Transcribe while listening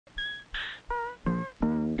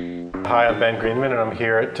Hi, I'm Ben Greenman, and I'm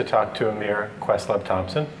here to talk to Ahmir-Khalib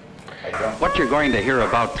Thompson. What you're going to hear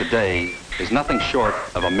about today is nothing short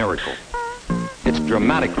of a miracle. It's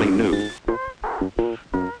dramatically new.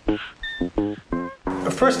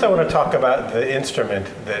 First, I want to talk about the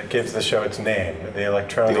instrument that gives the show its name, the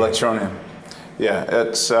Electronium. The Electronium. Yeah,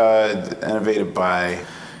 it's innovated by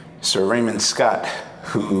Sir Raymond Scott,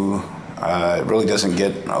 who really doesn't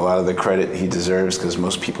get a lot of the credit he deserves because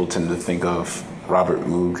most people tend to think of Robert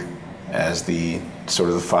Moog as the sort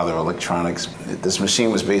of the father of electronics. This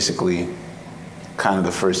machine was basically kind of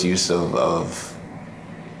the first use of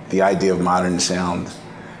the idea of modern sound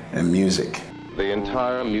and music. The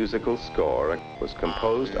entire musical score was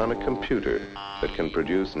composed on a computer that can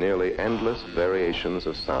produce nearly endless variations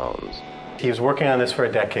of sounds. He was working on this for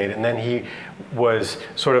a decade, and then he was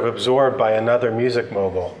sort of absorbed by another music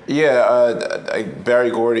mogul. Yeah,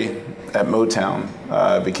 Barry Gordy at Motown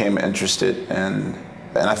became interested, and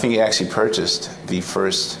I think he actually purchased the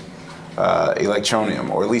first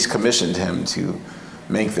Electronium, or at least commissioned him to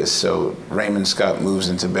make this. So Raymond Scott moves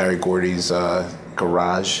into Barry Gordy's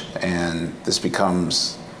garage, and this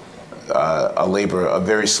becomes a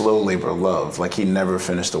very slow labor of love, like he never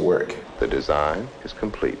finished the work. The design is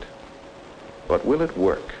complete. But will it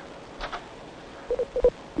work?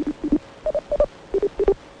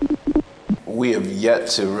 We have yet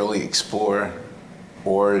to really explore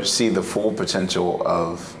or see the full potential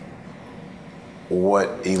of what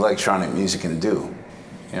electronic music can do.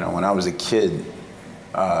 You know, when I was a kid,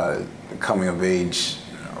 coming of age,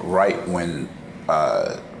 right when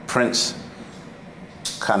Prince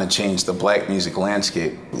kind of changed the black music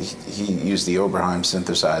landscape, he used the Oberheim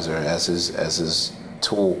synthesizer as his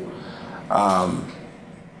tool.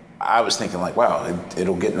 I was thinking like, wow,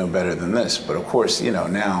 it'll get no better than this. But of course, you know,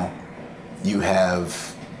 now you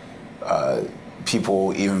have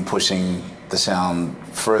people even pushing the sound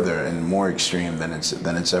further and more extreme than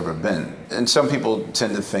it's ever been. And some people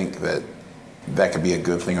tend to think that that could be a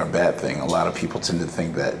good thing or a bad thing. A lot of people tend to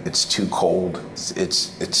think that it's too cold.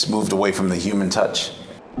 It's moved away from the human touch.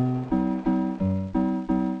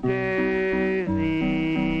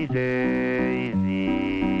 Daisy,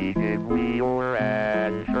 Daisy, if we were